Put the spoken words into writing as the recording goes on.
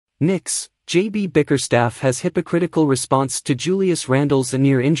Knicks, JB Bickerstaff has hypocritical response to Julius Randle's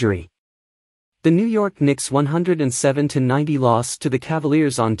near injury. The New York Knicks' 107-90 loss to the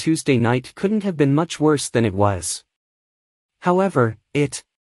Cavaliers on Tuesday night couldn't have been much worse than it was. However, it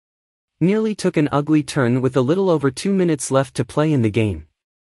nearly took an ugly turn with a little over 2 minutes left to play in the game.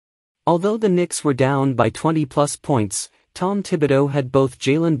 Although the Knicks were down by 20-plus points, Tom Thibodeau had both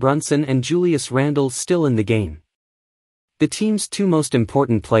Jalen Brunson and Julius Randle still in the game. The team's two most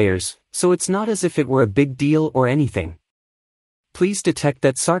important players, so it's not as if it were a big deal or anything. Please detect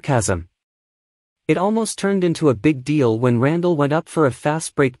that sarcasm. It almost turned into a big deal when Randle went up for a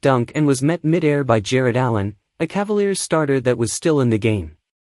fast break dunk and was met midair by Jarrett Allen, a Cavaliers starter that was still in the game.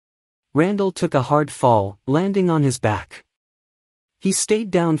 Randle took a hard fall, landing on his back. He stayed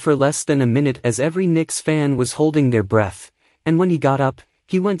down for less than a minute as every Knicks fan was holding their breath, and when he got up,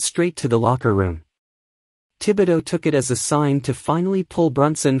 he went straight to the locker room. Thibodeau took it as a sign to finally pull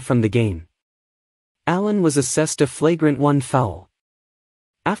Brunson from the game. Allen was assessed a flagrant 1 foul.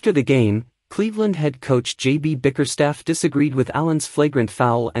 After the game, Cleveland head coach JB Bickerstaff disagreed with Allen's flagrant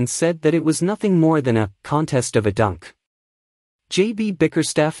foul and said that it was nothing more than a contest of a dunk. JB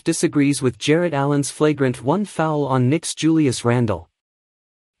Bickerstaff disagrees with Jarrett Allen's flagrant 1 foul on Knicks' Julius Randle.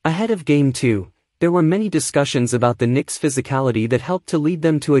 Ahead of Game 2, there were many discussions about the Knicks' physicality that helped to lead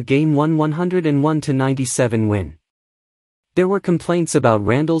them to a Game 1 101-97 win. There were complaints about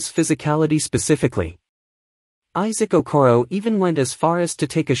Randle's physicality specifically. Isaac Okoro even went as far as to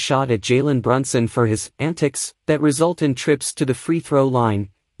take a shot at Jalen Brunson for his antics that result in trips to the free throw line,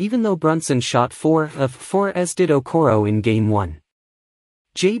 even though Brunson shot 4 of 4 as did Okoro in Game 1.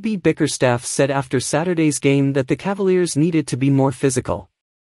 JB Bickerstaff said after Saturday's game that the Cavaliers needed to be more physical.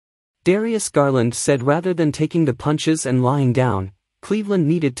 Darius Garland said rather than taking the punches and lying down, Cleveland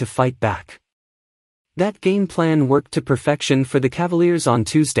needed to fight back. That game plan worked to perfection for the Cavaliers on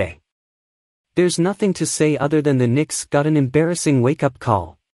Tuesday. There's nothing to say other than the Knicks got an embarrassing wake-up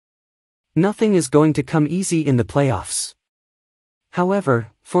call. Nothing is going to come easy in the playoffs. However,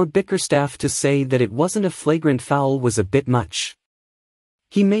 for Bickerstaff to say that it wasn't a flagrant foul was a bit much.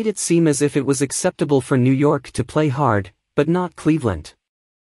 He made it seem as if it was acceptable for New York to play hard, but not Cleveland.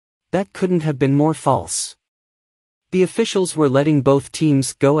 That couldn't have been more false. The officials were letting both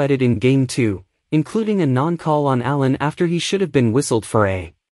teams go at it in Game 2, including a non-call on Allen after he should have been whistled for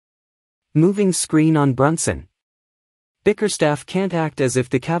a moving screen on Brunson. Bickerstaff can't act as if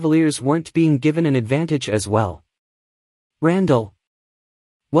the Cavaliers weren't being given an advantage as well. Randle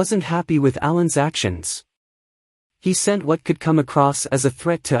wasn't happy with Allen's actions. He sent what could come across as a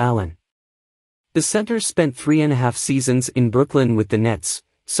threat to Allen. The center spent 3.5 seasons in Brooklyn with the Nets,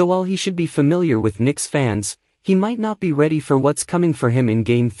 so while he should be familiar with Knicks fans, he might not be ready for what's coming for him in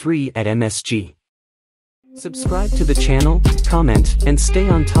Game 3 at MSG. Subscribe to the channel, comment, and stay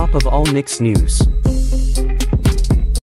on top of all Knicks news.